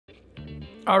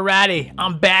Alrighty,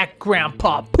 I'm back,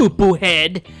 Grandpa Poo-Poo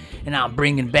Head, and I'm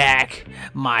bringing back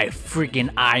my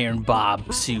freaking Iron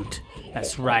Bob suit.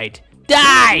 That's right.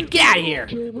 Die! Get out of here!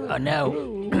 Oh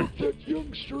no.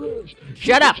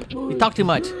 Shut up! You talk too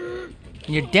much. And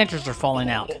your dentures are falling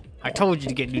out. I told you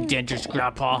to get new dentures,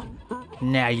 Grandpa.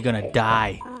 Now you're gonna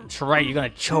die. That's right, you're gonna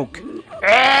choke.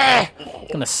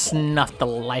 Gonna snuff the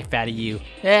life out of you.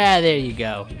 Yeah, there you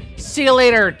go. See you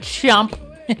later, chump.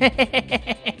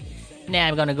 Now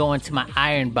I'm gonna go into my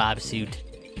Iron Bob suit.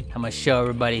 I'm gonna show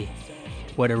everybody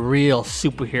what a real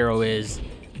superhero is,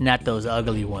 not those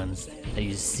ugly ones that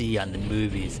you see on the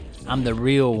movies. I'm the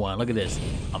real one. Look at this.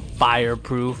 I'm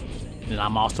fireproof, and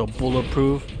I'm also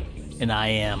bulletproof, and I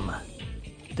am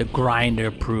the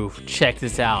grinder proof. Check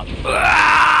this out.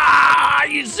 Ah,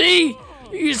 you see?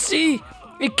 You see?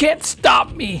 It can't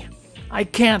stop me. I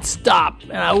can't stop,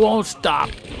 and I won't stop.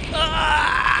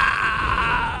 Ah!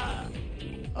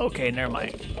 Okay, never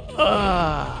mind.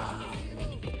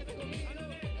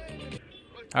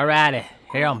 Alrighty,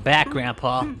 here I'm back,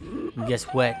 Grandpa. And guess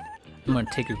what? I'm gonna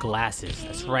take your glasses.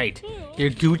 That's right,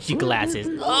 your Gucci glasses.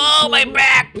 Oh, my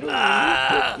back!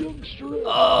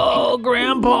 Oh,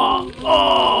 Grandpa!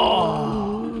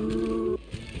 Oh!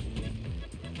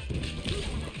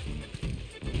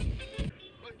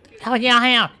 Alright,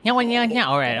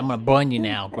 I'm gonna burn you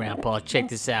now, Grandpa. Check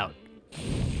this out.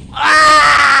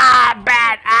 Ah!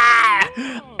 Bad! Ah!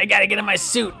 I gotta get in my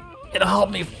suit. It'll help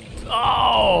me.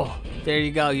 Oh! There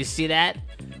you go. You see that?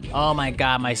 Oh my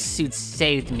god, my suit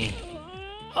saved me.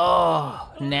 Oh,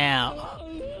 now.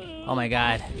 Oh my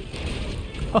god.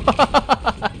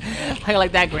 How you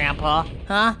like that, Grandpa?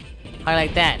 Huh? How you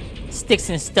like that? Sticks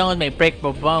and stones may break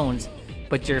my bones,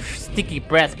 but your sticky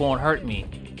breath won't hurt me.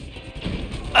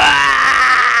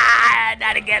 Ah!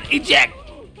 Not again. Eject!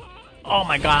 Oh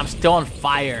my god, I'm still on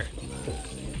fire.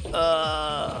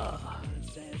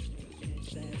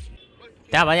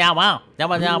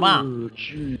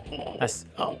 That's,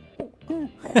 oh.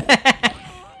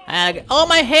 Oh,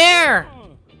 my hair!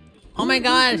 Oh my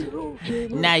god.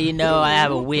 Now you know I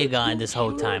have a wig on this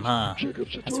whole time, huh?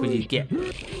 That's what you get.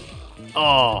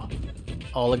 Oh.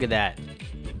 Oh, look at that.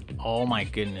 Oh my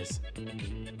goodness.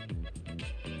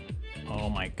 Oh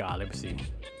my god, let me see.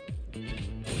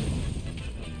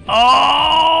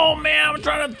 Oh man, I'm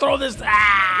trying to throw this.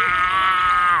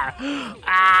 Ah!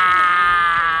 Ah!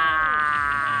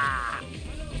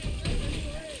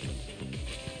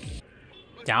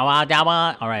 Jawa,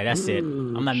 jawa. All right, that's it.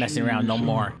 I'm not messing around no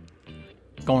more.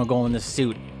 Gonna go in this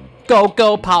suit. Go,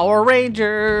 go, Power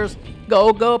Rangers!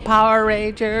 Go, go, Power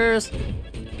Rangers!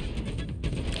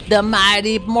 The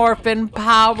mighty Morphin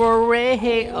Power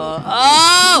Rangers!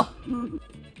 Oh!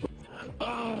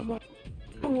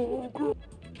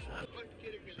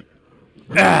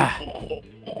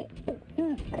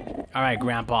 All right,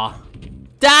 Grandpa.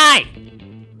 Die!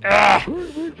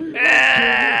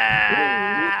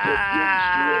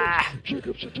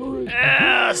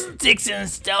 Sticks and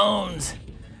stones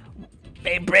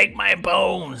may break my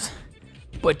bones,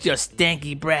 but your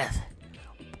stanky breath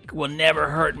will never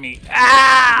hurt me.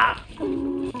 Ah!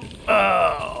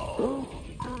 Oh.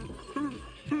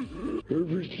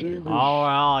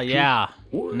 Oh, yeah.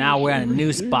 Now we're in a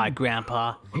new spot,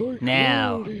 Grandpa.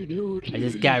 Now, I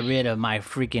just got rid of my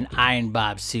freaking Iron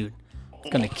Bob suit. It's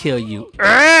gonna kill you.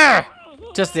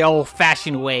 Just the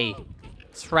old-fashioned way.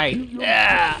 That's right.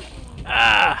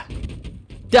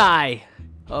 Die.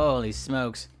 Holy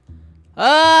smokes.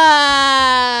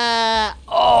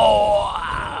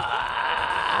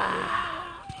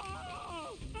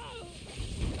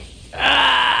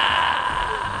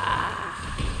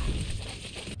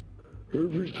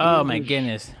 Oh my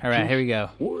goodness. Alright, here we go.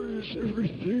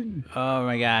 Oh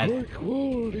my god.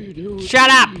 Shut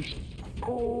up!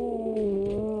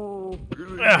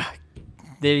 Ugh.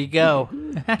 There you go.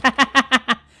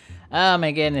 Oh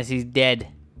my goodness, he's dead.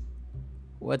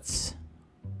 What's...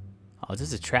 Oh, is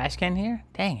this a trash can here?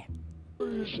 Dang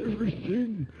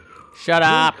it. Shut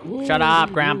up. Shut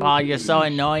up, Grandpa. You're so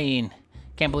annoying.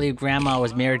 Can't believe Grandma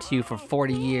was married to you for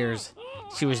 40 years.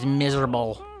 She was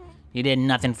miserable. You did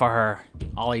nothing for her.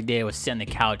 All he did was sit on the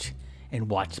couch and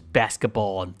watch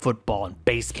basketball and football and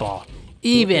baseball.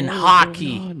 Even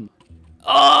hockey.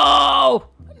 Oh!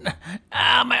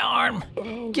 Ah, my arm.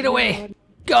 Get away.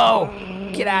 Go.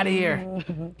 Get out of here.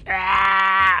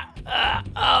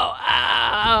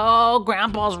 Oh,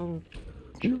 Grandpa's...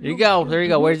 There you go. There you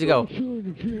go. Where'd you go?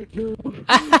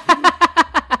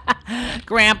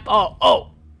 Grandpa.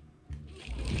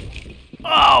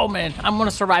 Oh, man. I'm going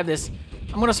to survive this.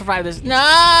 I'm going to survive this. No!